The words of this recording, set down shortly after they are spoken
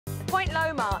Point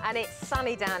Loma, and it's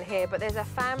sunny down here, but there's a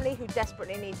family who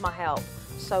desperately needs my help.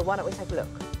 So why don't we take a look?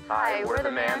 Hi, we're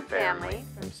the Mann family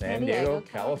from San Diego,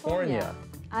 California.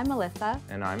 I'm Melissa.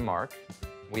 And I'm Mark.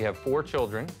 We have 4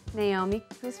 children. Naomi,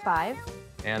 who's 5.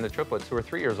 And the triplets, who are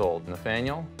 3 years old,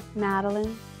 Nathaniel,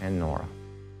 Madeline, and Nora.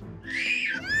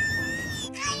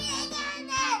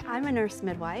 I'm a nurse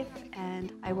midwife,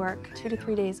 and I work 2 to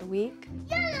 3 days a week.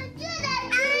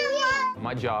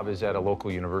 My job is at a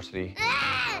local university.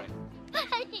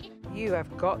 You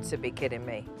have got to be kidding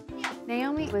me.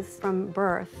 Naomi was from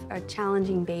birth a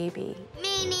challenging baby.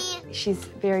 She's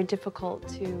very difficult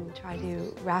to try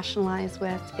to rationalize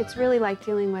with. It's really like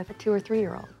dealing with a 2 or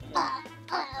 3-year-old.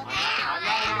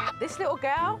 This little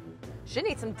girl, she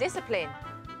needs some discipline.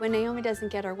 When Naomi doesn't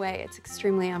get her way, it's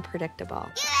extremely unpredictable.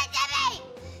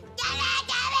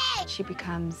 She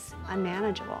becomes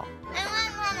unmanageable.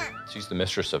 She's the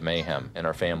mistress of mayhem in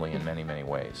our family in many, many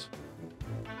ways.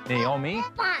 Naomi?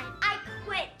 Fine, I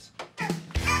quit.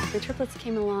 The triplets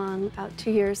came along about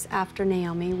 2 years after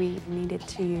Naomi. We needed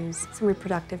to use some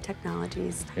reproductive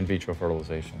technologies. In vitro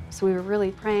fertilization. So we were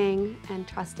really praying and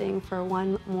trusting for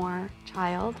one more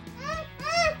child.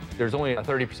 There's only a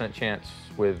 30% chance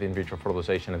with in vitro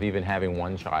fertilization of even having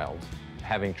 1 child.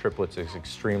 Having triplets is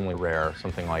extremely rare,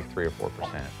 something like 3 or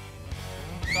 4%.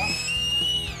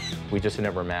 We just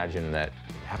never imagined that it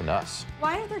happened to us.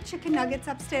 Why are there chicken nuggets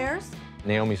upstairs?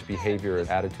 Naomi's behavior and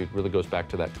attitude really goes back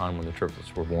to that time when the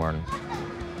triplets were born.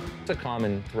 It's a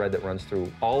common thread that runs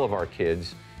through all of our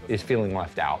kids is feeling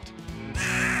left out.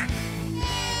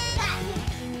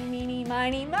 Meeny,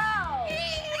 miny, mo!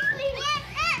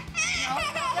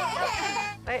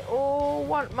 They all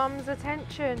want Mum's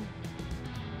attention.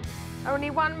 Only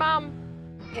one Mum.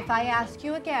 If I ask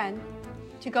you again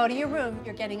to go to your room,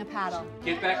 you're getting a paddle.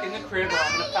 Get back in the crib or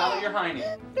I'm gonna paddle your hiney.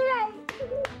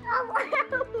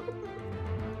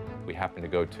 We happened to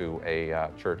go to a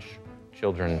church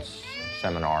children's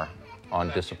seminar on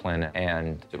discipline,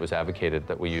 and it was advocated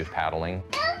that we use paddling.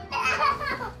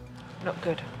 Not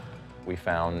good. We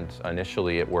found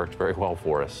initially it worked very well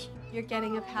for us. You're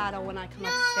getting a paddle when I come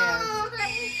upstairs.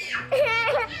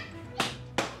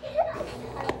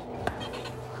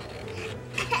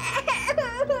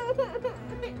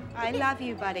 I love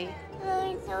you, buddy.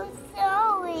 I'm so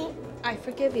sorry. I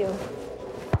forgive you.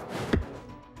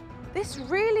 This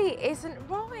really isn't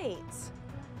right.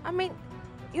 I mean,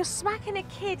 you're smacking a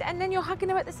kid and then you're hugging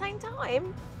him at the same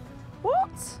time.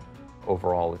 What?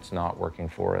 Overall, it's not working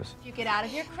for us. If you get out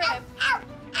of your crib,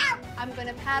 I'm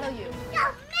gonna paddle you.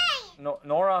 No,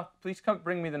 Nora, please come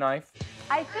bring me the knife.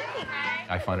 I think.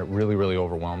 I find it really, really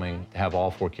overwhelming to have all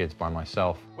 4 kids by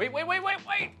myself. Wait.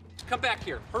 Come back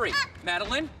here, hurry.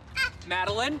 Madeline,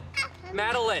 Madeline.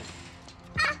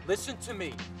 Listen to me.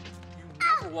 You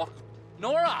never walk.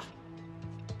 Nora!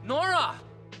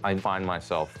 I find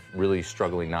myself really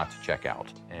struggling not to check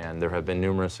out. And there have been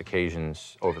numerous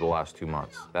occasions over the last 2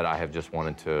 months that I have just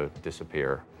wanted to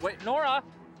disappear. Wait, Nora!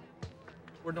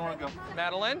 Where'd Nora go?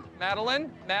 Madeline.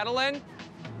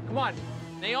 Come on.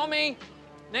 Naomi!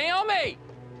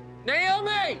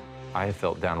 I have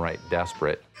felt downright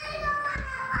desperate.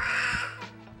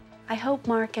 I hope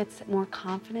Mark gets more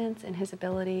confidence in his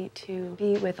ability to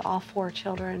be with all 4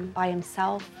 children by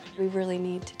himself. We really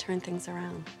need to turn things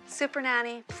around.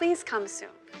 Supernanny, please come soon.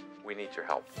 We need your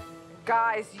help.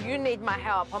 Guys, you need my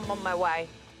help. I'm on my way.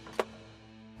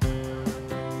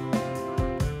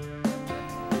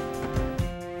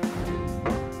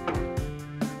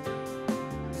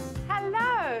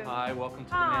 Hello. Hi, welcome to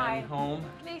the Hi. Mann home.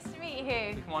 Nice to meet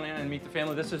you. Come on in and meet the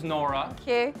family. This is Nora. Thank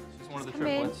you. She's one of the Come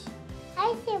in. triplets.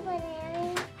 Hi,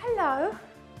 Supernanny. Hello.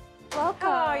 Welcome.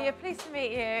 How are you? Pleased to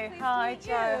meet you. Hi, meet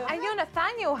Joe. you. And you're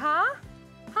Nathaniel, huh?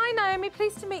 Hi, Naomi.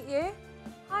 Pleased to meet you.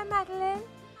 Hi, Madeline.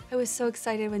 I was so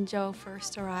excited when Jo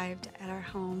first arrived at our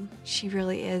home. She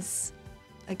really is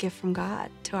a gift from God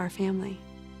to our family.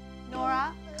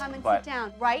 Nora, come and What? sit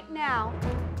down right now.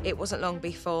 It wasn't long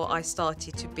before I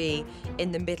started to be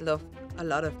in the middle of a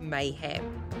lot of mayhem.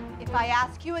 If I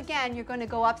ask you again, you're going to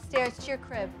go upstairs to your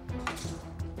crib.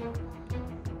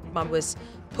 Mum was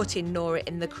putting Nora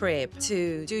in the crib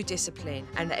to do discipline,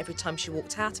 and every time she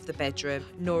walked out of the bedroom,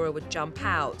 Nora would jump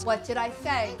out. What did I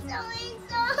say? Sorry.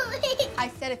 I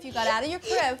said if you got out of your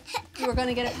crib, you were going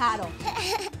to get a paddle.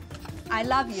 I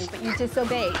love you, but you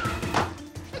disobeyed.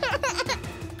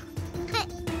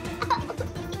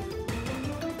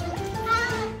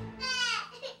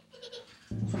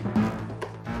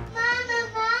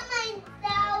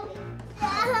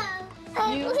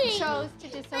 You chose to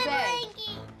disobey.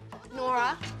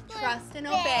 Nora, trust and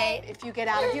obey. If you get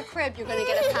out of your crib, you're going to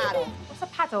get a paddle. What's a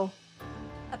paddle?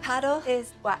 A paddle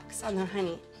is wax on the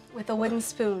honey. with a wooden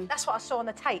spoon. That's what I saw on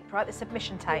the tape, right? The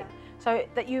submission tape. So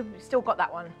that you've still got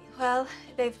that one? Well,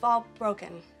 they've all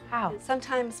broken. How?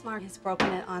 Sometimes Mark has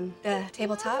broken it on the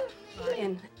tabletop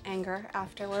in anger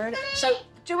afterward. So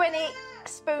do any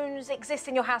spoons exist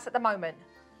in your house at the moment?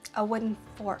 A wooden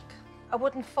fork. A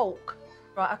wooden fork?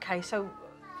 Right, okay, so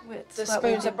It's the what we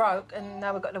spoons do. are broke and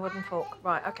now we've got the wooden fork.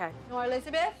 Right, okay. Nora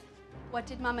Elizabeth, what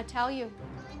did Mama tell you?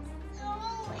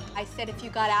 I said if you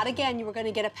got out again, you were going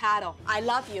to get a paddle. I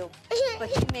love you, but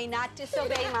you may not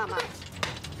disobey Mama.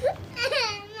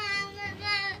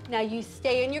 Now you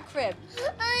stay in your crib.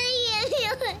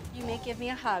 You may give me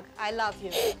a hug. I love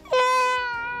you.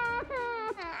 I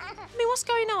mean, what's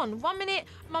going on? One minute,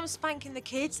 Mum's spanking the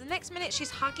kids. The next minute, she's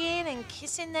hugging and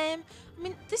kissing them. I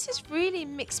mean, this is really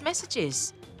mixed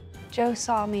messages. Joe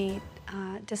saw me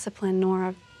discipline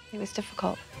Nora. It was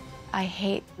difficult. I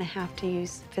hate to have to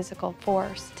use physical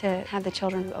force to have the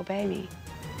children obey me.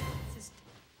 This is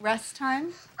rest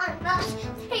time. I'm not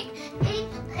taking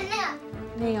a nap.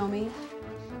 Naomi,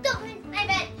 Don't mess my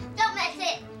bed. Don't mess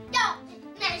it. Don't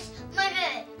mess my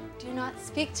bed. do not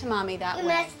speak to Mommy that You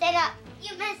way. messed it up.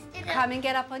 You messed it up. Come and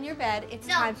get up on your bed. It's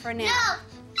No, time for a nap.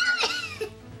 No.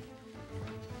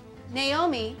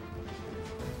 Naomi,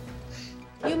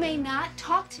 you may not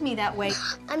talk to me that way.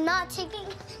 I'm not taking.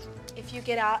 If you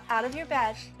get out of your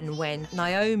bed, And when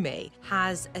Naomi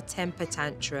has a temper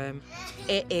tantrum,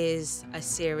 it is a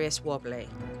serious wobbly.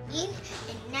 Mean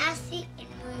and nasty and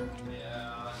rude.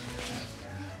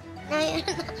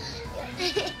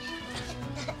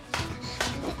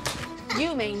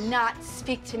 you may not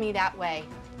speak to me that way.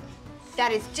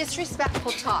 That is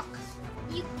disrespectful talk.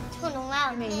 You don't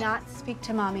allow You me. may not speak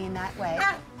to Mommy in that way.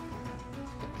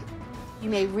 You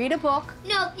may read a book.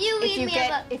 No, you read me a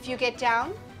book. If you get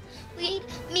down, Read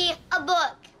me a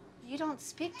book. you don't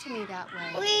speak to me that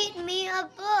way. Read me a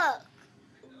book.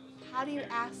 How do you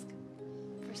ask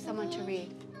for someone to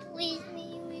read? Please,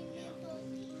 read me a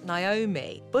book.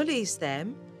 Naomi bullies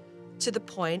them to the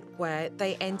point where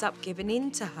they end up giving in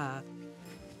to her.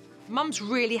 Mum's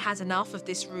really had enough of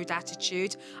this rude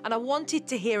attitude, and I wanted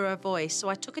to hear her voice, so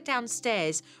I took her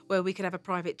downstairs where we could have a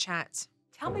private chat.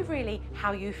 Tell me really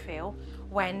how you feel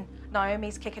when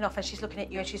Naomi's kicking off and she's looking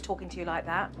at you and she's talking to you like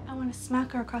that. I want to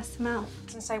smack her across the mouth.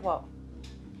 And say what?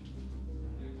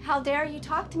 How dare you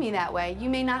talk to me that way? You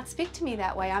may not speak to me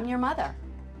that way. I'm your mother.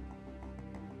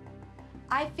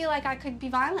 I feel like I could be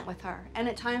violent with her, and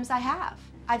at times I have.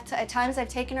 At times I've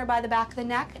taken her by the back of the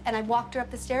neck, and I've walked her up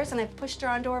the stairs, and I've pushed her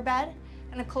onto her bed,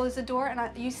 and I've closed the door, and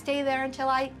you stay there until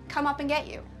I come up and get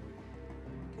you.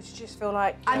 Because you just feel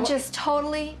like... I'm just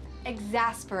totally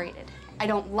exasperated. I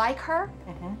don't like her.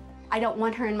 I don't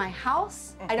want her in my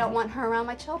house. I don't want her around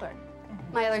my children,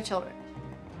 my other children.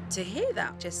 To hear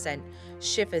that just sent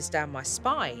shivers down my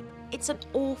spine. It's an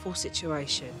awful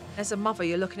situation. As a mother,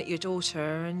 you're looking at your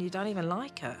daughter and you don't even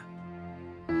like her.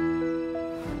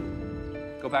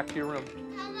 Go back to your room.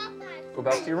 Go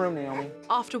back to your room, Naomi.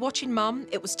 After watching Mum,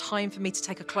 it was time for me to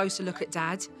take a closer look at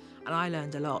Dad, and I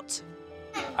learned a lot.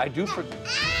 I do forget.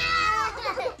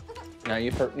 Now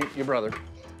you've hurt your brother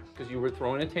because you were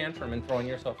throwing a tantrum and throwing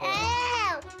yourself around.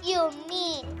 Ow! You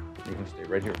mean. You can stay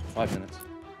right here for 5 minutes.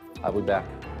 I'll be back.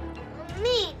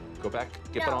 Mean. Go back,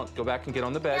 No. go back and get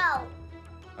on the bed. No.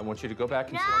 I want you to go back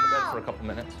and sit on the bed No. for a couple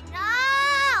minutes.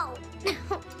 No.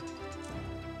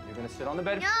 You're gonna sit on the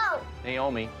bed. No.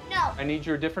 Naomi, No. I need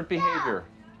your different behavior.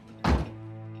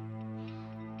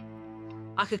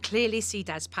 I could clearly see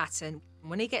Dad's pattern.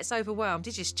 When he gets overwhelmed,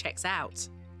 he just checks out.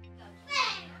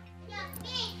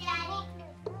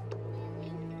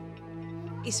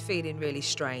 He's feeling really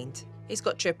strained. He's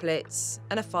got triplets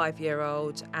and a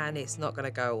 5-year-old, and it's not going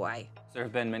to go away. There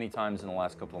have been many times in the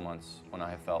last couple of months when I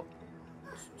have felt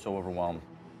so overwhelmed.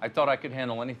 I thought I could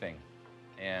handle anything,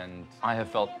 and I have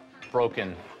felt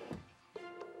broken.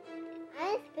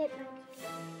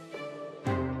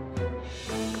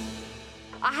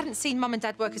 I hadn't seen Mum and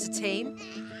Dad work as a team,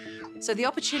 so the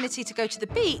opportunity to go to the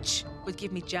beach would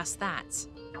give me just that.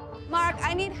 Mark,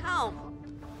 I need help.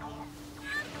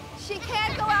 She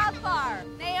can't go out far.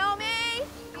 Naomi,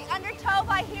 the undertow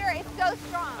by here is so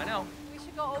strong. I know. We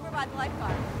should go over by the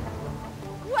lifeguard.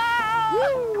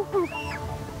 Wow!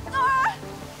 Nora!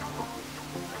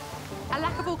 A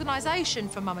lack of organisation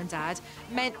for Mum and Dad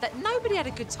meant that nobody had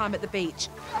a good time at the beach.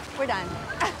 We're done.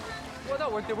 Well, no,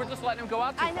 we're just letting him go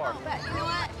out too I know, far. but you know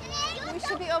what? We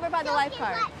should be over by the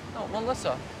lifeguard. No,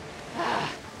 Melissa.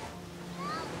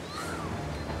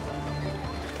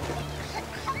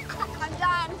 I'm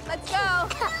done. Let's go.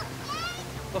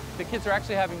 Look, the kids are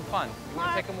actually having fun. You want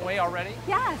to take them away already?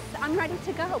 Yes, I'm ready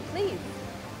to go, please.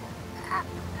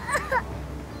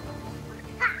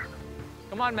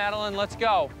 Come on, Madeline, let's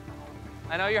go.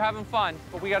 I know you're having fun,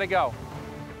 but we gotta go.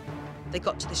 They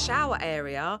got to the shower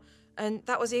area, and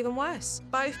that was even worse.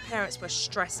 Both parents were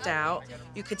stressed out.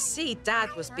 You could see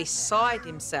Dad was beside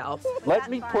himself. Let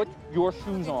me put your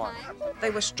shoes on.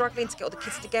 They were struggling to get all the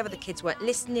kids together. The kids weren't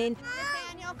listening.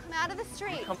 Nathaniel, come out of the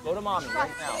street. Come, go to Mommy right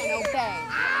Trust now. and obey.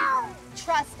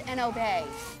 Trust and obey.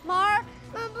 Mark,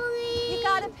 you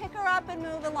gotta pick her up and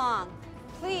move along.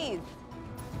 Please.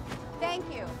 Thank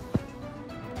you.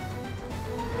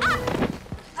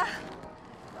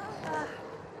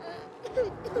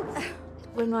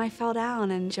 When I fell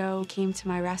down and Joe came to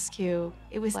my rescue,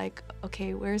 it was like,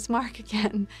 okay, where's Mark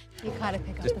again? You gotta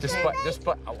pick up the Just,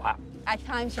 oh, wow. At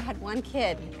times you had one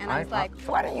kid, and I was like,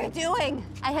 what are you doing?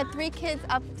 I had 3 kids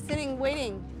up sitting,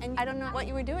 waiting, and I don't know what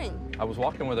you were doing. I was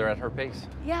walking with her at her pace.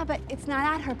 Yeah, but it's not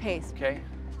at her pace. Okay?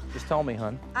 Just tell me,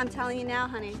 hon. I'm telling you now,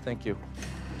 honey. Thank you.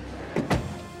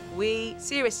 We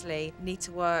seriously need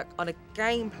to work on a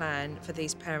game plan for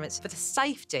these parents for the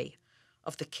safety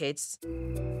of the kids.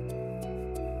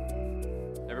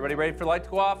 Everybody ready for light to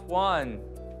go off? 1,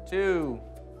 2,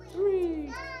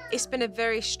 3. It's been a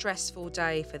very stressful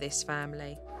day for this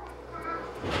family.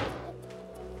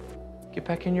 Get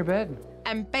back in your bed.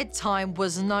 And bedtime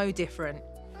was no different.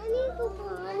 I need to go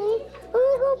potty. I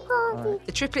want to go potty.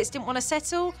 The triplets didn't want to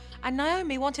settle, and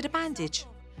Naomi wanted a bandage.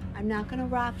 I'm not gonna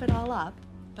wrap it all up,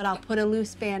 but I'll put a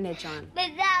loose bandage on.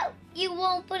 But that, you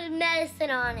won't put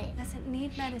medicine on it. Doesn't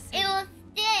need medicine. It'll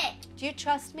stick. Do you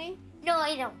trust me? No,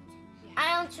 I don't.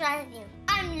 I don't trust you.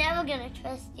 I'm never gonna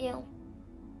trust you.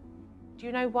 Do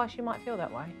you know why she might feel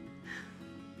that way?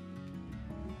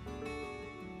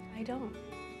 I don't.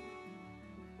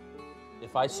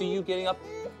 If I see you getting up,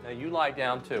 now you lie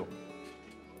down too.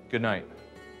 Good night.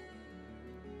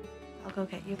 I'll go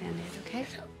get you a Band-Aid, okay?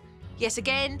 Yes,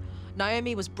 again,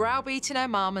 Naomi was browbeating her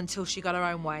mum until she got her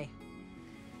own way.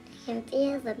 I can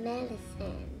feel the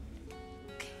medicine.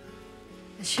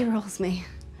 She rolls me.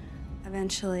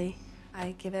 Eventually,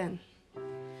 I give in.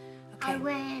 Okay. I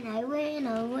win, I win,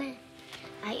 I win.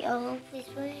 I always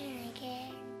win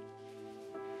again.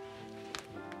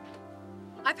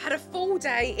 I've had a full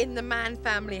day in the Mann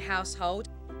family household,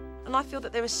 and I feel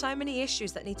that there are so many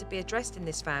issues that need to be addressed in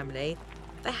this family.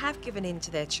 They have given in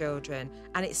to their children,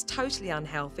 and it's totally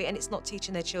unhealthy, and it's not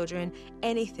teaching their children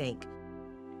anything.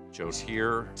 Joe's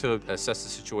here to assess the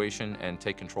situation and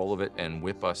take control of it and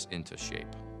whip us into shape.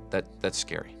 That's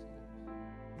scary.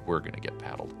 We're gonna get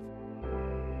paddled.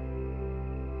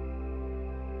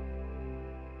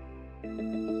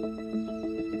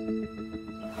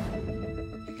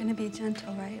 You're gonna be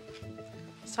gentle, right?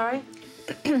 Sorry?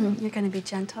 You're gonna be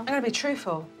gentle. I'm gonna be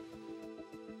truthful.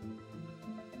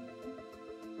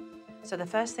 So the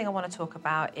first thing I want to talk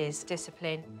about is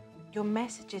discipline. Your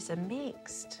messages are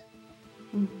mixed.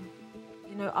 You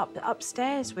know,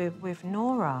 upstairs with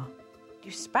Nora,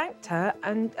 you spanked her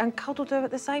and cuddled her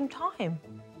at the same time.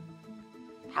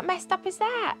 How messed up is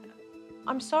that?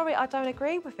 I'm sorry, I don't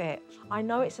agree with it. I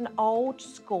know it's an old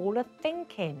school of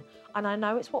thinking, and I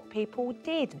know it's what people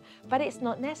did, but it's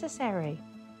not necessary.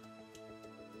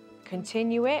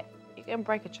 Continue it, you can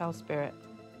break a child's spirit.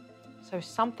 So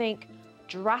something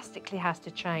drastically has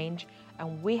to change,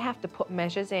 and we have to put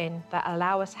measures in that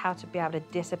allow us how to be able to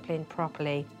discipline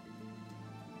properly.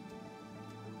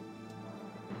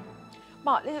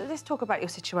 Mark, let's talk about your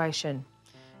situation.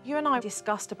 You and I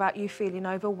discussed about you feeling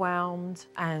overwhelmed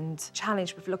and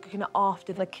challenged with looking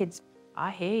after the kids. I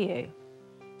hear you.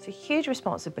 It's a huge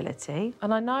responsibility,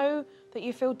 and I know that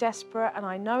you feel desperate, and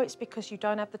I know it's because you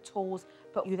don't have the tools,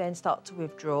 but you then start to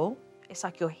withdraw. It's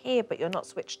like you're here, but you're not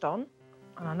switched on,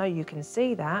 and I know you can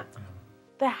see that.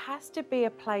 There has to be a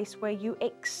place where you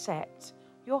accept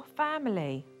your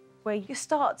family, where you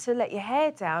start to let your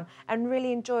hair down and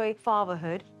really enjoy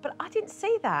fatherhood, but I didn't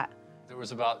see that. There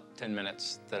was about 10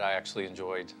 minutes that I actually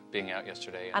enjoyed being out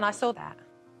yesterday. And I saw that,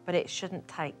 but it shouldn't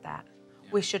take that. Yeah.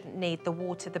 We shouldn't need the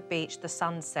water, the beach, the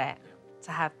sunset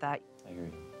to have that. I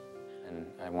agree. And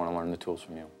I want to learn the tools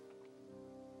from you.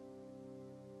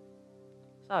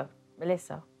 So,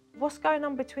 Melissa, what's going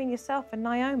on between yourself and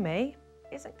Naomi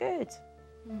isn't good.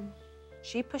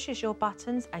 She pushes your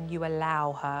buttons and you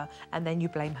allow her, and then you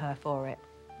blame her for it.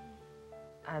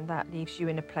 And that leaves you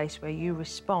in a place where you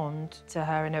respond to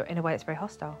her in a way that's very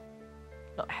hostile.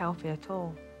 Not healthy at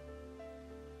all.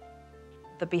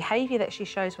 The behaviour that she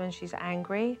shows when she's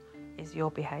angry is your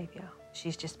behaviour.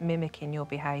 She's just mimicking your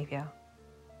behaviour.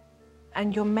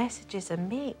 And your messages are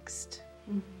mixed.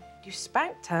 You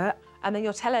spanked her, and then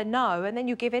you'll tell her no, and then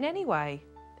you give in anyway.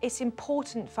 It's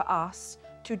important for us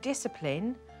to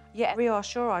discipline, yet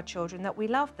reassure our children that we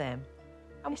love them.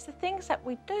 And it's the things that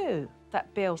we do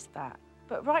that builds that.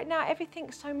 But right now,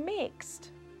 everything's so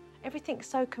mixed. Everything's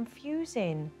so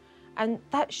confusing. And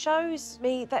that shows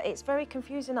me that it's very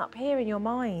confusing up here in your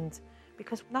mind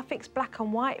because nothing's black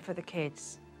and white for the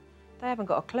kids. They haven't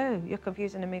got a clue. You're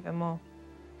confusing them even more.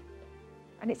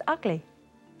 And it's ugly.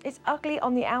 It's ugly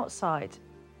on the outside.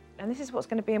 And this is what's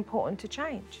going to be important to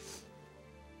change.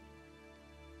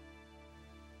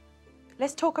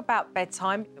 Let's talk about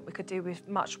bedtime. We could do with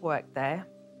much work there.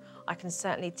 I can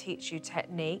certainly teach you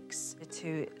techniques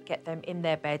to get them in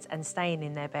their beds and staying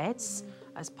in their beds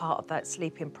as part of that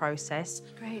sleeping process.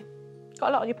 Great. Got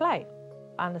a lot on your plate.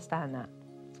 I understand that.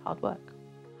 It's hard work.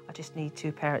 I just need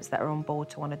 2 parents that are on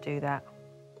board to want to do that.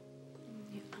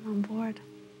 I'm on board.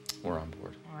 We're on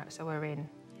board. All right, so we're in.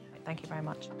 Thank you very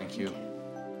much. Thank you.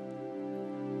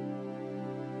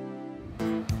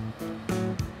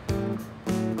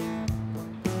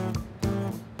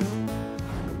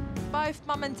 Both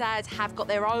mum and dad have got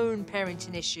their own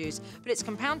parenting issues, but it's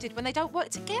compounded when they don't work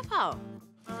together. All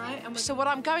right, so what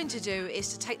I'm going to do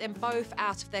is to take them both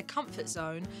out of their comfort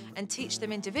zone and teach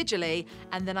them individually,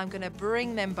 and then I'm going to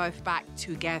bring them both back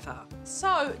together.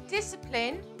 So,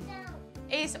 discipline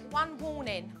is one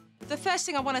warning. The first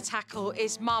thing I want to tackle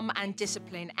is mum and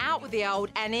discipline. Out with the old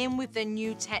and in with the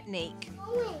new technique.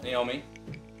 Naomi.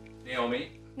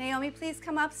 Naomi. Naomi, please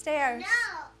come upstairs. No.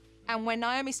 And when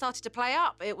Naomi started to play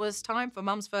up, it was time for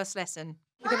mum's first lesson.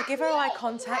 You're going to give her eye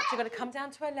contact, you're going to come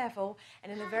down to her level,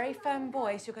 and in a very firm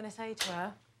voice, you're going to say to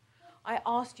her, I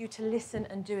asked you to listen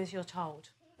and do as you're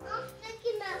told.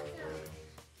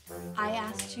 I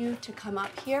asked you to come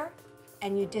up here,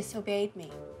 and you disobeyed me.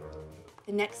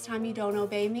 The next time you don't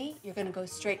obey me, you're going to go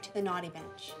straight to the naughty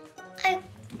bench. Do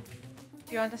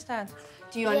you understand?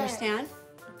 Do you understand?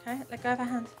 Okay, let go of her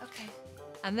hand. Okay.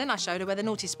 And then I showed her where the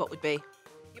naughty spot would be.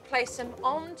 You place them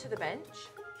onto the bench.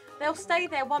 They'll stay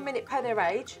there 1 minute per their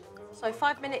age. So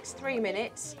 5 minutes, 3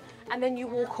 minutes, and then you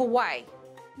walk away.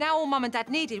 Now all mum and dad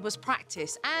needed was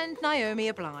practice, and Naomi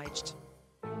obliged.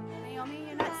 Naomi,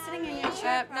 you're not sitting in your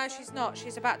chair. No, she's not.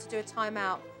 She's about to do a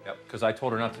timeout. Yep, because I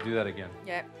told her not to do that again.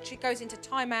 Yeah, she goes into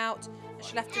timeout, and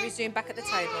she'll have to resume back at the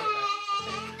table.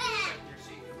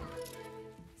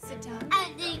 Sit down.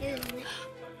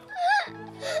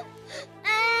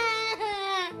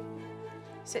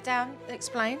 Sit down,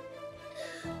 explain.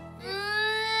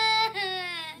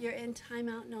 You're in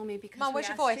timeout, Naomi, because Mum, where's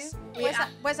your voice?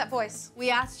 Where's that voice? We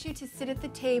asked you to sit at the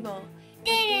table.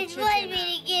 They just want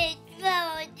me to get in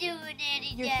trouble doing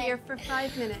anything. You're here for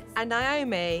 5 minutes. And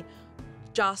Naomi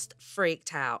just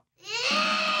freaked out.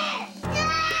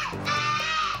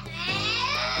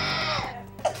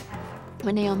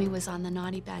 When Naomi was on the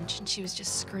naughty bench and she was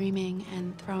just screaming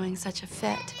and throwing such a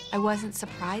fit, I wasn't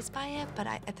surprised by it, but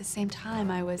at the same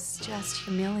time, I was just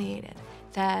humiliated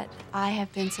that I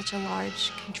have been such a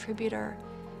large contributor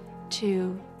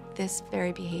to this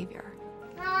very behavior.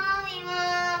 Mommy,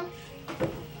 Mom.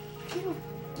 You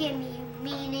give me, you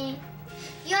meanie.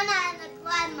 You're not the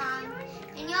grandma,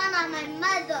 and you're not my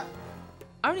mother.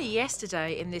 Only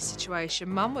yesterday in this situation,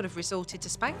 Mum would have resorted to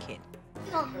spanking.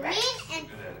 You're mean and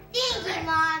stinky,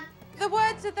 Mom. The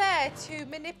words are there to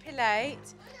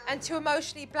manipulate and to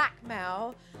emotionally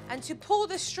blackmail and to pull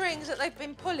the strings that they've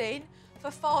been pulling for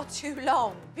far too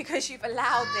long because you've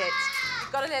allowed it.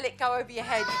 You've got to let it go over your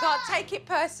head. You can't take it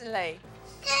personally.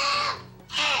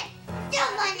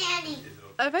 Supernanny.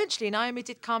 Eventually, Naomi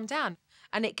did calm down,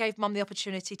 and it gave Mum the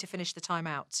opportunity to finish the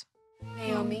timeout.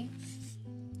 Naomi,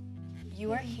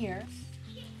 you are here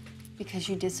because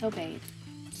you disobeyed.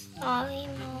 Sorry,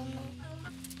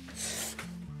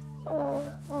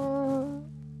 Mama.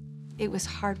 It was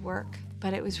hard work,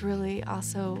 but it was really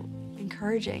also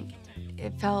encouraging.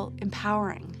 It felt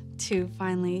empowering to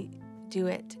finally do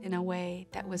it in a way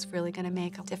that was really going to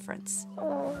make a difference.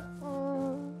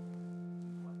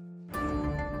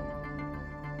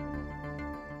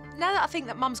 Now that I think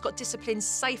that Mum's got discipline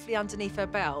safely underneath her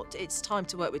belt, it's time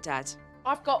to work with Dad.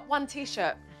 I've got one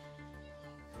T-shirt.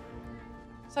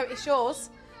 So it's yours.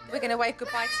 We're going to wave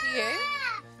goodbye to you,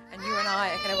 and you and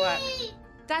I are going to work.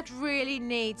 Dad really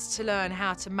needs to learn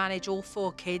how to manage all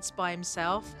 4 kids by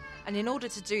himself, and in order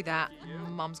to do that,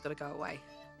 Mum's got to go away.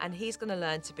 And he's going to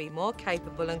learn to be more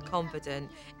capable and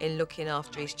confident in looking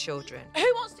after his children.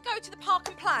 Who wants to go to the park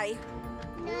and play?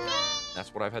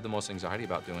 That's what I've had the most anxiety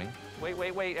about doing. Wait,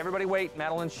 wait, wait. Everybody wait.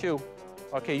 Madeline's shoe.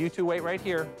 Okay, you two wait right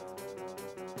here.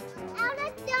 Out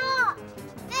the door.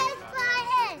 There's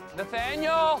Brian.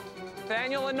 Nathaniel!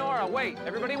 Nathaniel and Nora, wait.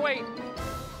 Everybody wait.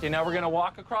 Okay, now we're going to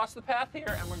walk across the path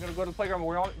here, and we're going to go to the playground.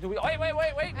 We're all,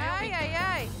 wait.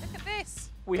 Hey. Look at this.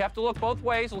 We have to look both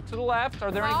ways. Look to the left.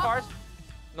 Are there any cars?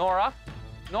 Nora,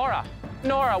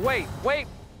 wait.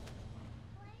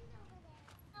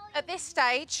 At this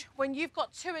stage, when you've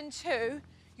got 2 and 2,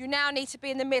 you now need to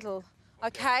be in the middle,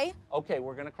 okay? Okay,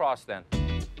 we're gonna cross then.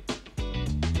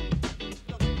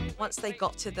 Once they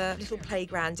got to the little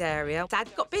playground area,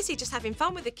 Dad got busy just having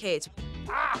fun with the kids.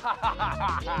 I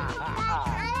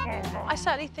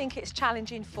certainly think it's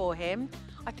challenging for him.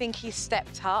 I think he's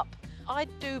stepped up. I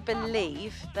do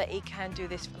believe that he can do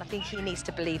this, and I think he needs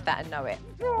to believe that and know it.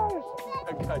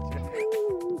 I got you.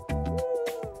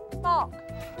 Mark,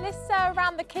 let's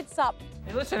round the kids up.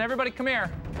 Hey, listen, everybody come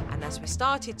here. And as we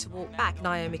started to walk back,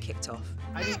 Naomi kicked off.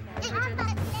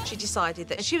 She decided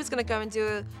that she was going to go and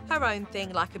do her own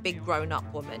thing like a big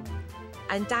grown-up woman.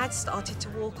 And Dad started to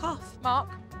walk off. Mark,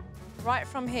 right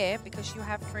from here, because you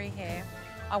have free here,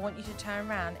 I want you to turn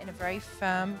around in a very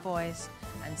firm voice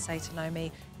and say to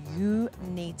Naomi, you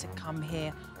need to come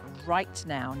here right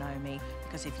now, Naomi,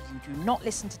 because if you do not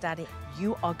listen to Daddy,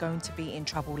 you are going to be in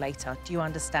trouble later. Do you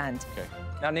understand? Okay.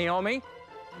 Now, Naomi,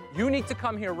 you need to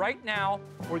come here right now,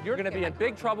 or you're going to be in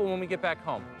big trouble when we get back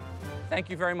home. Thank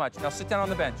you very much. Now sit down on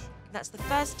the bench. That's the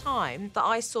first time that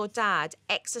I saw Dad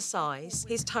exercise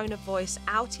his tone of voice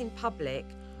out in public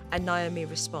and Naomi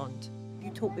respond.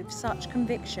 You talk with such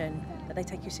conviction that they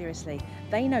take you seriously.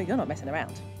 They know you're not messing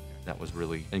around. That was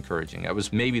really encouraging. That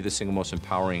was maybe the single most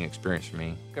empowering experience for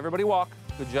me. Everybody walk.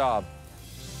 Good job.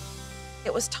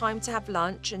 It was time to have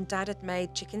lunch, and Dad had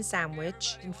made chicken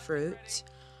sandwich and fruit,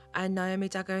 and Naomi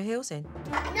dug her heels in.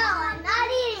 No, I'm not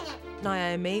eating it.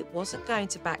 Naomi wasn't going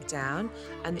to back down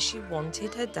and that she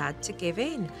wanted her dad to give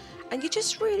in. And you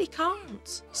just really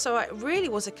can't. So it really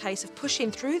was a case of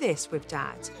pushing through this with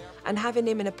Dad and having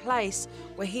him in a place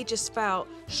where he just felt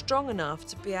strong enough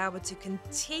to be able to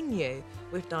continue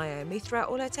with Naomi throughout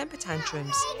all her temper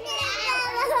tantrums.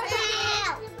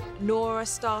 Nora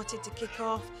started to kick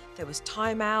off. There was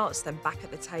timeouts, then back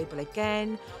at the table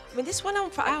again. I mean, this went on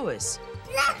for hours.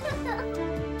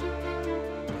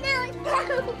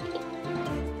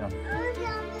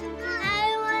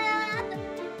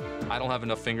 I don't have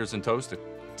enough fingers and toes to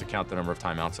count the number of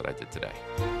timeouts that I did today.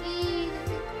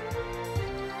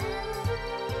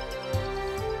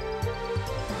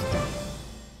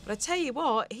 But I tell you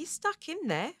what, he stuck in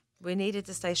there. We needed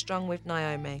to stay strong with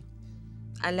Naomi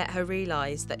and let her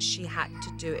realise that she had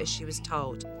to do as she was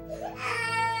told.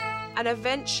 And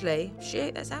eventually, she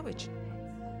ate that sandwich.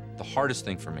 The hardest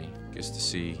thing for me is to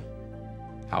see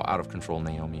how out of control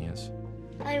Naomi is.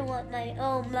 I want my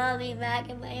own mommy back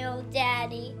and my own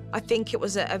daddy. I think it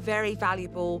was a very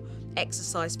valuable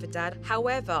exercise for Dad.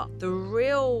 However, the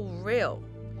real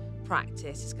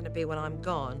practice is going to be when I'm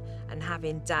gone and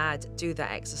having Dad do that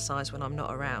exercise when I'm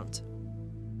not around.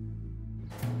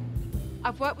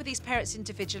 I've worked with these parents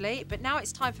individually, but now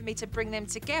it's time for me to bring them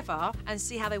together and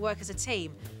see how they work as a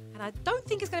team. And I don't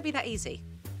think it's going to be that easy.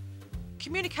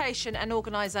 Communication and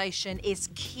organisation is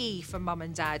key for Mum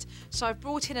and Dad, so I've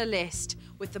brought in a list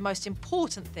with the most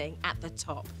important thing at the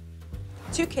top.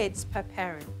 2 kids per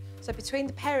parent. So between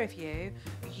the pair of you,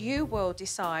 you will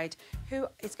decide who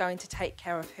is going to take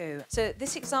care of who. So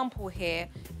this example here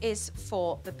is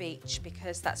for the beach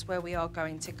because that's where we are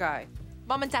going to go.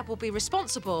 Mum and Dad will be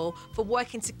responsible for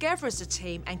working together as a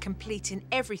team and completing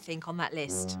everything on that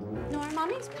list. Nora,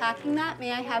 Mommy's packing that.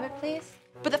 May I have it, please?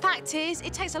 But the fact is,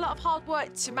 it takes a lot of hard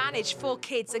work to manage 4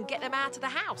 kids and get them out of the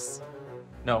house.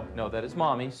 No, that is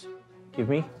Mommy's. Give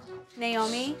me.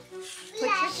 Naomi, put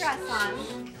your dress on.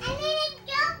 I need to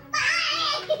go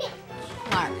back.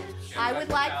 Mark, I would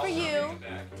like for you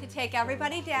to take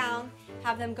everybody down,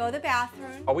 have them go to the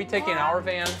bathroom. Are we taking our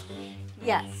van?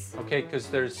 Yes. Okay, because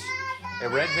there's a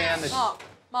red van that's...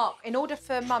 Mark, in order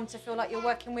for Mum to feel like you're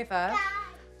working with her,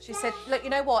 she said, look, you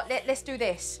know what, let's do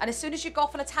this. And as soon as you go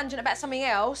off on a tangent about something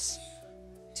else,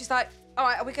 she's like, all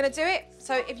right, are we going to do it?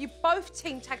 So if you both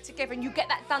team tag together and you get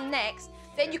that done next,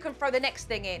 then you can throw the next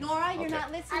thing in. Nora, you're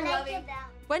not listening, lovey.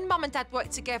 When Mum and Dad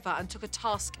worked together and took a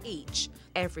task each,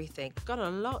 everything got a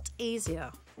lot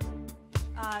easier.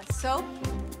 Soap,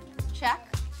 check.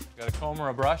 Got a comb or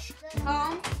a brush?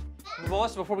 Comb.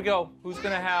 Melissa, before we go, who's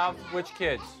going to have which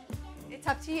kids? It's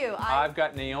up to you. I've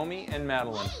got Naomi and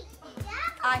Madeline.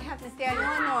 I have Nathaniel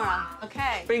and Nora.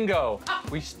 Okay. Bingo.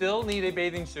 We still need a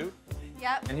bathing suit.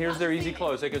 Yep. And here's their easy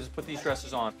clothes. They can just put these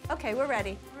dresses on. Okay, we're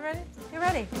ready. You ready? You're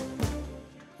ready.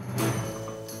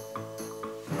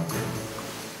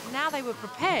 Now they were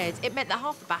prepared, it meant that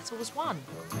half the battle was won.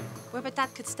 Whether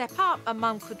Dad could step up and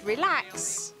Mum could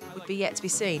relax would be yet to be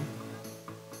seen.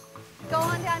 Go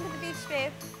on down to the beach,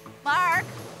 babe. Mark,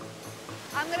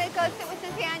 I'm gonna go sit with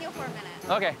Nathaniel for a minute.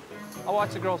 Okay, I'll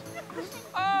watch the girls.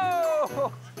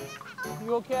 Oh!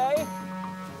 You okay?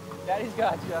 Daddy's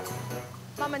got you.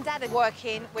 Mum and Dad are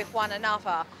working with one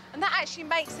another. And that actually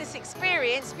makes this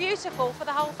experience beautiful for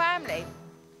the whole family.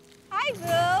 Hi,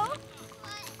 Boo.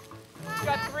 She's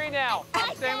got 3 now.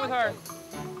 I'm staying with her.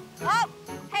 Oh,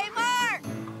 hey, Mark.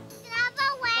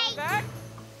 Get Back.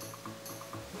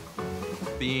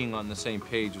 Being on the same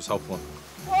page was helpful.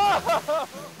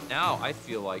 Now I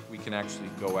feel like we can actually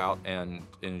go out and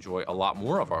enjoy a lot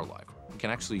more of our life. We can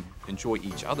actually enjoy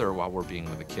each other while we're being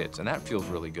with the kids, and that feels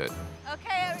really good.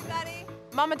 Okay, everybody.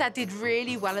 Mum and Dad did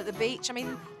really well at the beach. I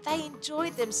mean, they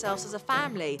enjoyed themselves as a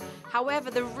family. However,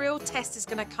 the real test is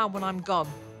going to come when I'm gone.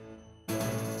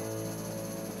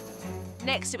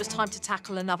 Next, it was time to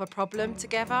tackle another problem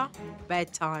together,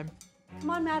 bedtime. Come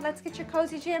on, Matt, let's get your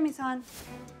cozy jammies on.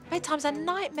 Bedtime's a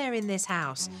nightmare in this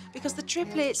house because the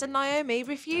triplets and Naomi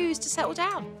refuse to settle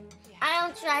down. I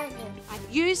don't trust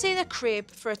you. Using a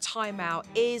crib for a timeout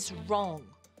is wrong.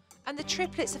 And the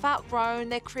triplets have outgrown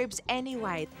their cribs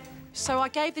anyway. So I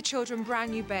gave the children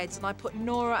brand new beds and I put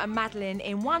Nora and Madeline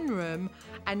in one room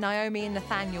and Naomi and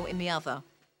Nathaniel in the other.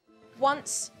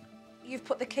 Once you've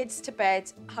put the kids to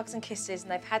bed, hugs and kisses,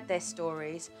 and they've had their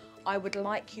stories, I would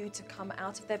like you to come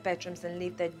out of their bedrooms and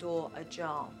leave their door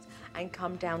ajar and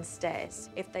come downstairs.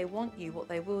 If they want you, what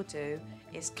they will do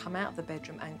is come out of the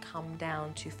bedroom and come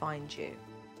down to find you.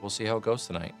 We'll see how it goes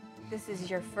tonight. This is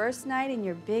your first night in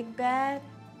your big bed.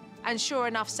 And sure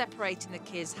enough, separating the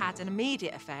kids had an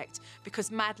immediate effect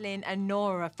because Madeline and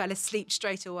Nora fell asleep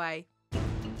straight away.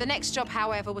 The next job,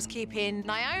 however, was keeping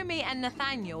Naomi and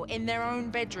Nathaniel in their own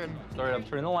bedroom. Sorry, I'm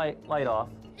turning the light off.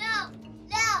 No,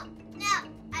 no, no.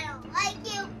 I don't like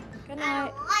you. Good I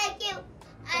night. don't like you.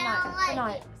 I don't like Good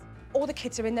night. you. All the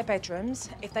kids are in their bedrooms.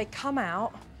 If they come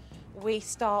out, we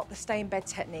start the stay in bed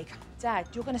technique. Dad,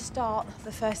 you're going to start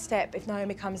the first step if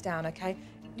Naomi comes down, OK?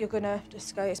 You're going to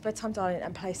just go, it's bedtime, darling,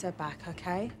 and place her back,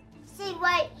 OK? Sit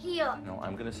right here. No,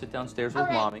 I'm gonna sit downstairs with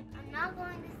Okay, Mommy. I'm not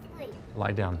going to sleep.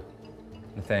 Lie down.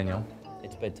 Nathaniel.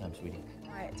 It's bedtime, sweetie.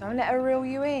 Right, don't let her reel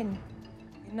you in.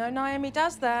 You know Naomi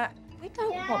does that. We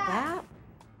don't want that.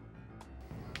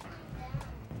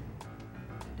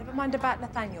 Never mind about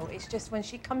Nathaniel. It's just when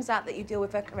she comes out that you deal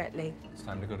with her correctly. It's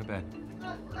time to go to bed.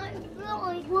 But I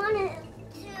really wanted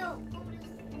to go to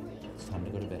sleep. It's time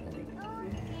to go to bed, honey.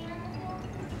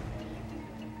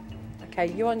 Okay,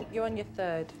 you're on your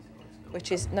third,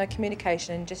 which is no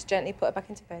communication. Just gently put her back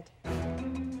into bed.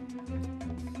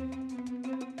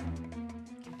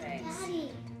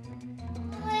 Daddy.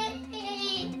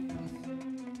 Please.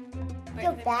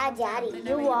 You're bad, Daddy.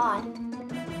 You are.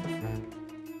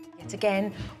 Yet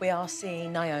again, we are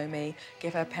seeing Naomi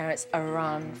give her parents a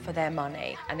run for their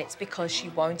money, and it's because she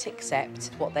won't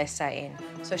accept what they're saying.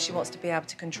 So she wants to be able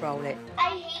to control it.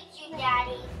 I hate you,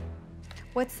 Daddy.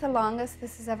 What's the longest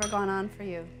this has ever gone on for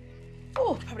you?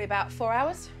 Oh, probably about 4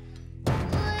 hours.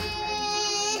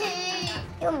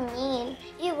 You're mean.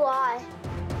 You are.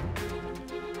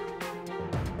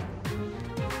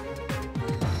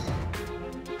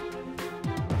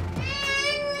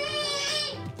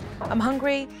 I'm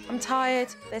hungry, I'm tired,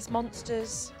 there's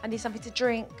monsters, I need something to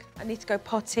drink, I need to go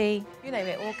potty. You name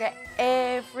it, we'll get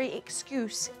every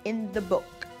excuse in the book.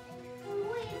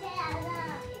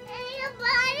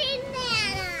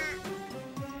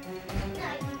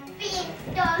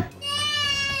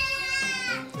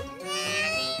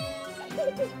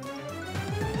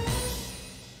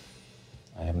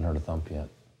 I haven't heard a thump yet.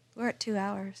 We're at 2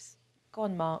 hours. Go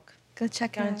on, Mark. Go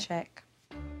check Go it and out. check.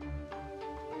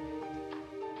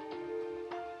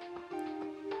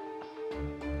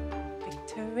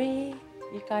 Victory,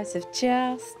 you guys have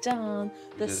just done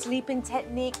the did it. sleeping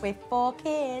technique with 4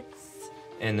 kids.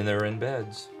 And then they're in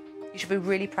beds. You should be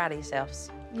really proud of yourselves.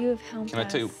 You have helped Can I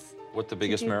tell you us what the to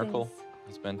biggest do miracle things.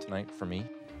 has been tonight for me?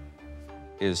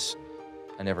 Is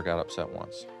I never got upset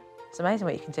once. It's amazing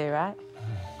what you can do, right?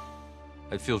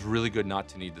 It feels really good not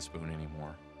to need the spoon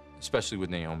anymore, especially with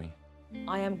Naomi.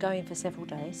 I am going for several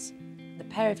days. The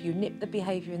pair of you nip the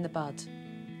behaviour in the bud.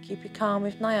 Keep it calm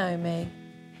with Naomi.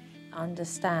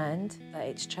 Understand that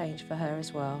it's changed for her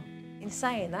as well. In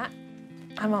saying that,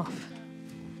 I'm off.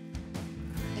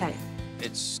 Okay.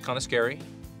 It's kind of scary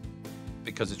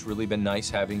because it's really been nice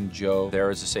having Joe there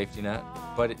as a safety net,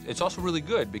 but it's also really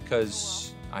good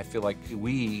because I feel like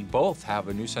we both have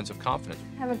a new sense of confidence.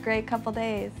 Have a great couple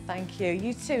days. Thank you.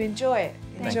 You too. Enjoy it.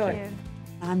 Enjoy. Thank you.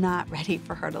 I'm not ready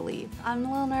for her to leave. I'm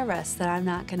a little nervous that I'm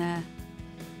not gonna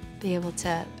be able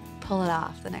to pull it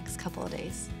off the next couple of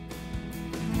days.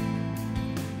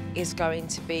 Is going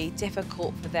to be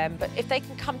difficult for them, but if they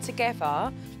can come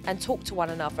together and talk to one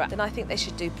another, then I think they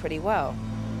should do pretty well.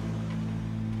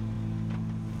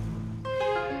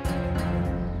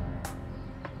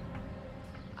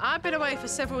 I I've been away for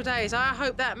several days. I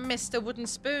hope that Mr. Wooden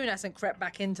Spoon hasn't crept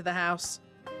back into the house.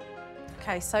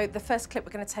 OK, so the first clip we're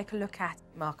going to take a look at,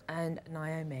 Mark and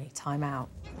Naomi, time out.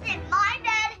 This is my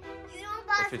bed. You don't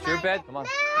bust If it's your bed, come on.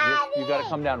 You got to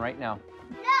come down right now.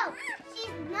 No,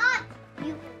 she's not.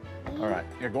 You. All right,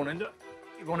 you're going into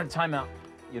timeout.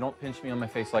 You don't pinch me on my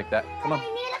face like that. Come on. I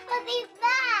need to put these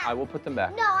back. I will put them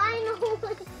back. No, I know.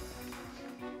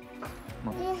 Come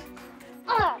on.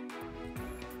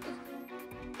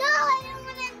 No, I don't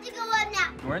want them to go up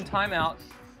now. We're in timeout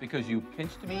because you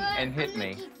pinched me and hit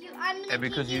me, and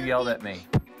because you yelled at me.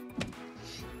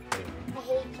 I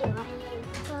hate you. I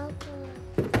hate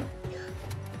you.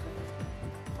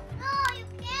 No, you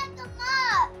can't come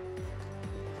up.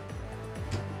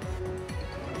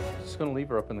 Just gonna leave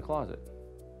her up in the closet.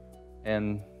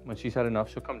 And when she's had enough,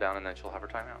 she'll come down and then she'll have her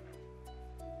timeout.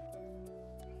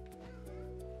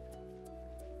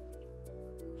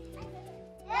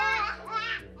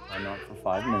 Timeout for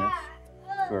 5 minutes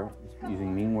for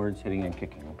using mean words, hitting and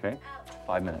kicking, okay?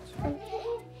 5 minutes.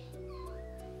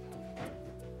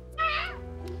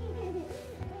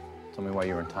 Tell me why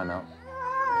you were in timeout.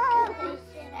 I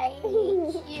said I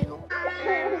hate you. I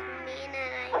was mean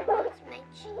and I lost my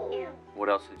cheer. What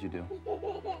else did you do?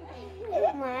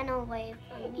 Run away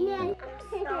from me. I'm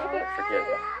sorry. Forget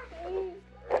it.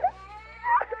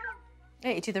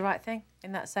 Yeah, you did the right thing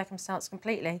in that circumstance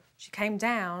completely. She came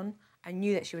down and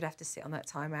knew that she would have to sit on that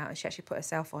timeout, and she actually put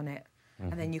herself on it.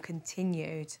 And then you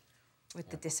continued with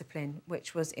the discipline,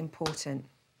 which was important.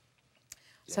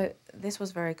 So this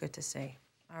was very good to see,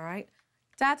 all right?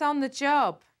 Dad on the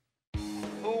job.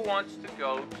 Who wants to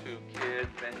go to Kid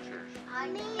Ventures?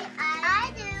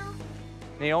 I do.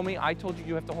 Naomi, I told you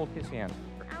you have to hold his hand.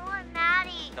 I want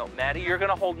Maddie. No, Maddie, you're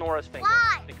gonna hold Nora's finger.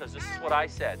 Why? Because this is what I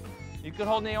said. You can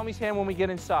hold Naomi's hand when we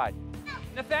get inside.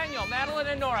 Nathaniel, Madeline,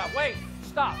 and Nora, wait,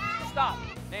 stop, stop.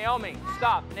 Naomi,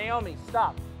 stop, Naomi,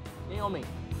 stop. Naomi,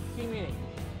 key meeting.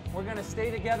 We're gonna stay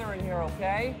together in here,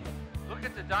 okay? Look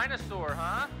at the dinosaur,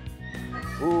 huh?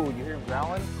 Ooh, you hear him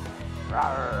growling?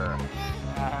 Rawr.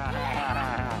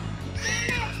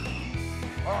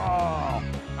 Oh,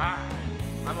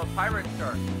 I'm a pirate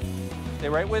shark. Stay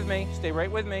right with me, stay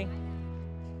right with me.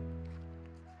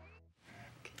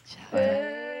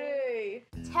 Hey.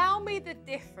 Tell me the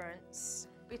difference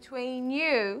between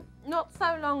you not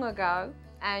so long ago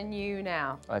and you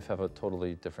now. I have a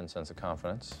totally different sense of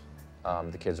confidence.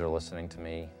 The kids are listening to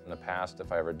me. In the past,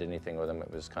 if I ever did anything with them, it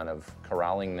was kind of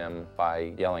corralling them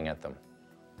by yelling at them.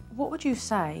 What would you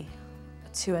say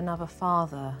to another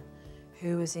father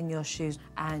who was in your shoes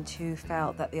and who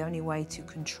felt that the only way to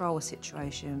control a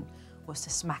situation was to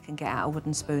smack and get out a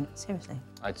wooden spoon? Seriously.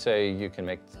 I'd say you can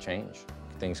make the change.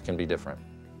 Things can be different.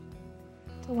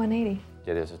 It's a 180.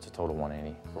 It is. It's a total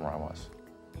 180 from where I was.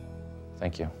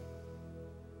 Thank you.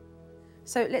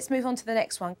 So let's move on to the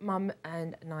next one, Mum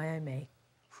and Naomi.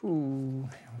 Ooh,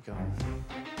 here we go.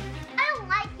 I don't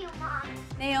like you, Mom.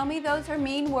 Naomi, those are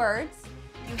mean words.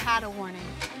 You had a warning.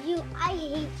 I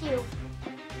hate you.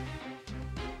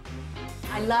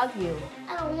 I love you.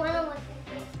 I don't want to listen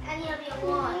to any of your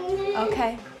words.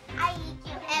 Okay. I eat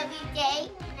you every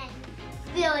day, and I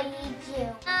really eat you.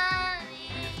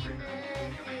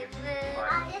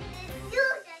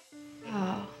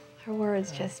 Oh, her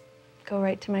words just go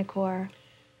right to my core.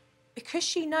 Because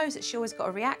she knows that she always got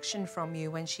a reaction from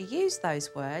you when she used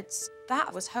those words,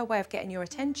 that was her way of getting your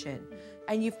attention.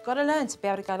 And you've got to learn to be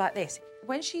able to go like this.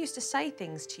 When she used to say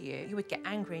things to you, you would get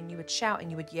angry and you would shout and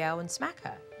you would yell and smack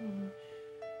her.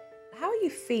 How are you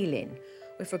feeling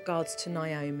with regards to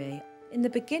Naomi? In the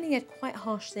beginning, you had quite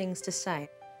harsh things to say.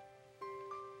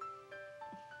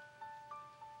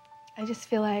 I just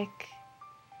feel like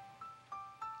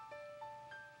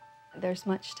there's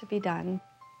much to be done,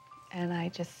 and I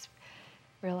just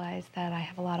realized that I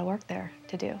have a lot of work there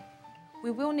to do.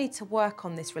 We will need to work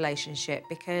on this relationship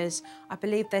because I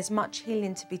believe there's much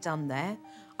healing to be done there.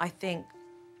 I think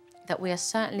that we are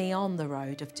certainly on the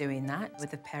road of doing that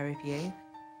with the pair of you.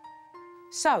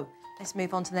 So, let's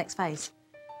move on to the next phase.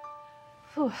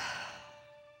 Whew.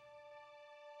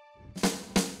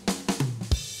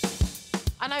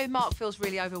 I know Mark feels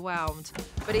really overwhelmed,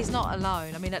 but he's not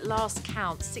alone. I mean, at last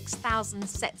count, 6,000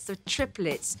 sets of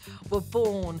triplets were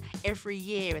born every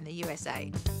year in the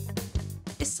USA.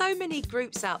 There's so many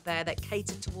groups out there that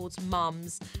cater towards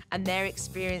mums and their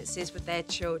experiences with their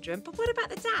children, but what about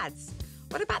the dads?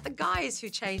 What about the guys who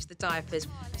change the diapers?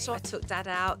 So I took Dad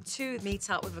out to meet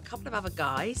up with a couple of other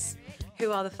guys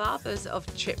who are the fathers of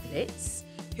triplets,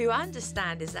 who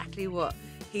understand exactly what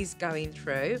he's going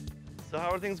through. So how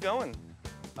are things going?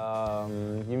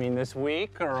 You mean this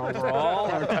week or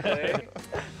overall or today?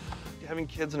 Having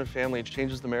kids in a family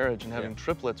changes the marriage, and having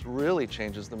triplets really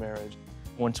changes the marriage.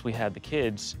 Once we had the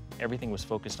kids, everything was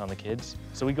focused on the kids.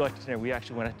 So we go out to dinner. We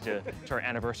actually went out to our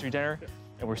anniversary dinner,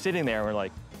 and we're sitting there, and we're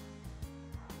like,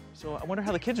 so I wonder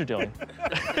how the kids are doing.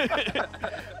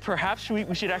 Perhaps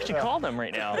we should actually call them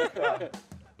right now. It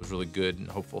was really good and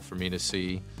hopeful for me to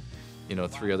see, you know,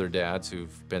 3 other dads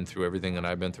who've been through everything that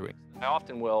I've been through. I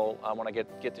often will, when I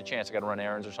get the chance, I gotta run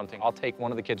errands or something, I'll take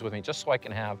one of the kids with me just so I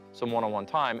can have some one-on-one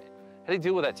time. How do you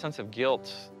deal with that sense of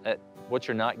guilt at what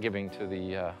you're not giving to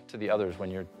the others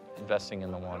when you're investing in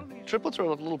the one? Triplets are a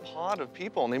little pod of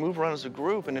people, and they move around as a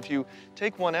group. And if you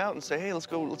take one out and say, hey, let's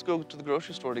go to the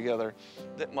grocery store together,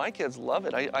 my kids love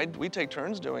it. We take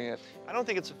turns doing it. I don't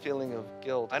think it's a feeling of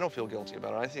guilt. I don't feel guilty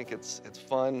about it. I think it's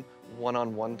fun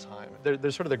one-on-one time.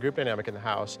 There's sort of the group dynamic in the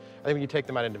house. I think when you take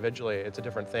them out individually, it's a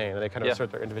different thing, and they kind of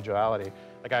assert their individuality.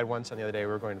 Like I had one son the other day,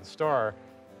 we were going to the store,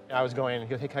 and I was going, and he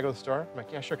goes, hey, can I go to the store? I'm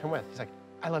like, yeah, sure, come with. He's like,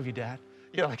 I love you, Dad.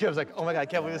 You know, like I was like, oh my God, I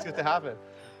can't believe this gets to happen.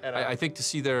 And I think to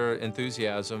see their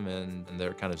enthusiasm and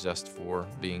their kind of zest for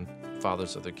being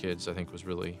fathers of their kids, I think was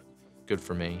really good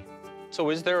for me. So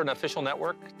is there an official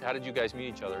network? How did you guys meet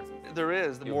each other? There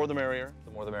is. The more the merrier.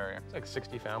 The more the merrier. It's like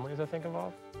 60 families, I think,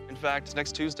 involved. In fact,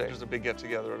 next Tuesday, there's a big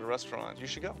get-together at a restaurant. You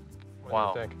should go. Wow.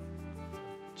 What do you think?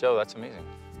 Joe, that's amazing.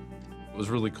 It was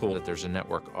really cool that there's a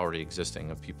network already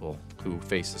existing of people who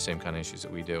face the same kind of issues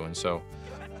that we do. And so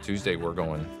Tuesday, we're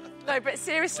going. No, but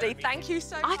seriously, thank you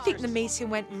so much. I think the meeting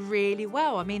went really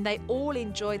well. I mean, they all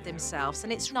enjoyed themselves,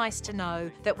 and it's nice to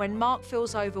know that when Mark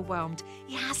feels overwhelmed,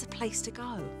 he has a place to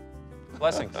go.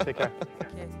 Blessings. Take care.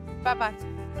 Bye-bye.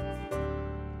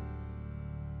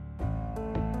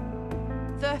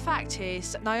 The fact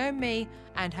is, Naomi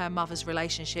and her mother's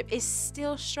relationship is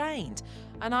still strained,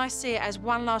 and I see it as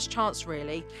one last chance,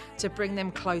 really, to bring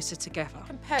them closer together. I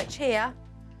can perch here.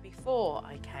 Before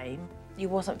I came, you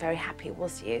wasn't very happy,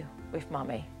 was you, with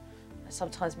Mummy?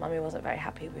 Sometimes Mummy wasn't very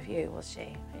happy with you, was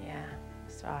she? Yeah,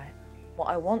 that's right. What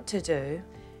I want to do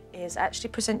is actually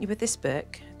present you with this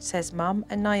book. It says Mum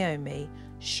and Naomi,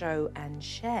 Show and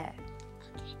Share.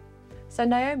 So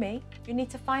Naomi, you need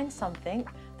to find something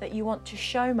that you want to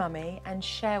show Mummy and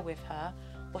share with her,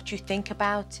 what you think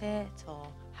about it or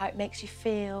how it makes you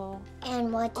feel.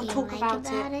 And what do you like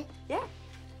about it? Yeah,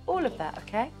 all of that,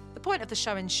 okay? The point of the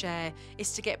show and share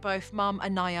is to get both Mum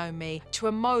and Naomi to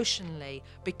emotionally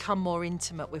become more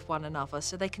intimate with one another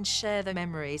so they can share their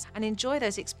memories and enjoy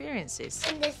those experiences.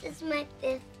 And this is my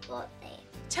 5th birthday.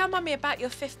 Tell Mummy about your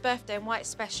 5th birthday and why it's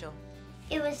special.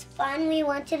 It was fun. We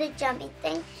went to the jumping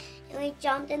thing, and we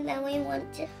jumped, and then we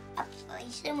went to a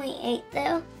place, and we ate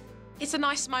there. It's a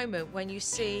nice moment when you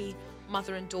see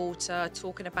mother and daughter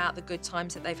talking about the good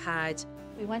times that they've had.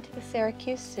 We went to the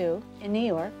Syracuse Zoo in New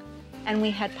York, and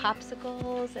we had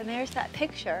popsicles, and there's that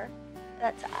picture.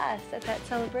 That's us at that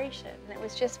celebration, and it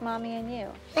was just Mommy and you.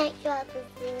 Thank you,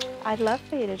 the zoo. I'd love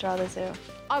for you to draw the zoo.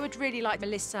 I would really like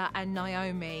Melissa and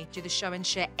Naomi do the show and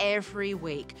share every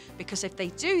week, because if they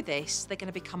do this, they're going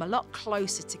to become a lot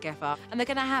closer together, and they're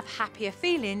going to have happier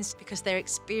feelings because their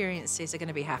experiences are going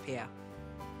to be happier.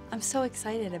 I'm so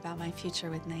excited about my future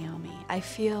with Naomi. I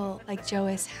feel like Joe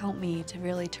has helped me to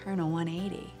really turn a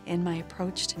 180 in my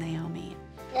approach to Naomi.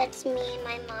 That's me and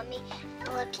my mommy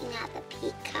looking at the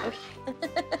peacock.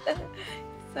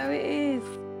 So it is.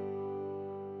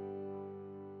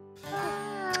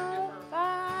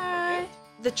 Bye.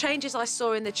 The changes I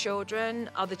saw in the children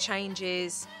are the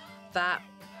changes that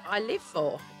I live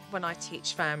for when I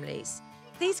teach families.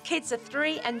 These kids are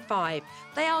 3 and 5.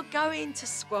 They are going to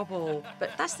squabble,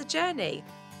 but that's the journey.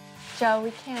 Joe,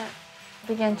 we can't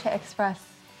begin to express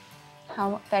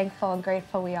how thankful and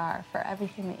grateful we are for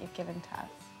everything that you've given to us.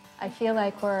 I feel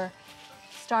like we're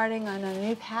starting on a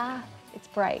new path. It's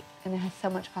bright, and it has so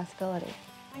much possibility.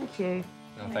 Thank you.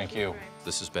 No, thank you.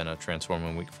 This has been a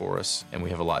transforming week for us, and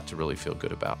we have a lot to really feel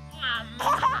good about.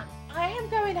 I am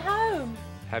going home.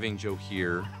 Having Joe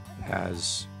here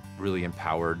has really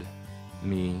empowered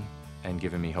me and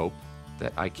given me hope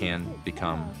that I can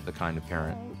become the kind of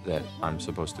parent that I'm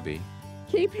supposed to be.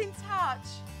 Keep in touch.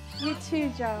 You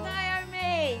too, Joe.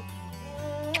 Naomi.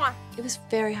 It was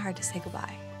very hard to say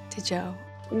goodbye to Joe.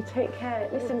 You take care.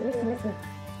 Listen.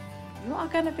 You are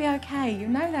going to be okay. You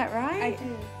know that, right? I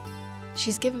do.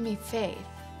 She's given me faith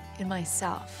in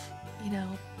myself. You know,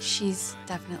 she's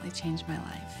definitely changed my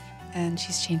life, and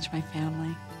she's changed my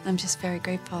family. I'm just very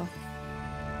grateful.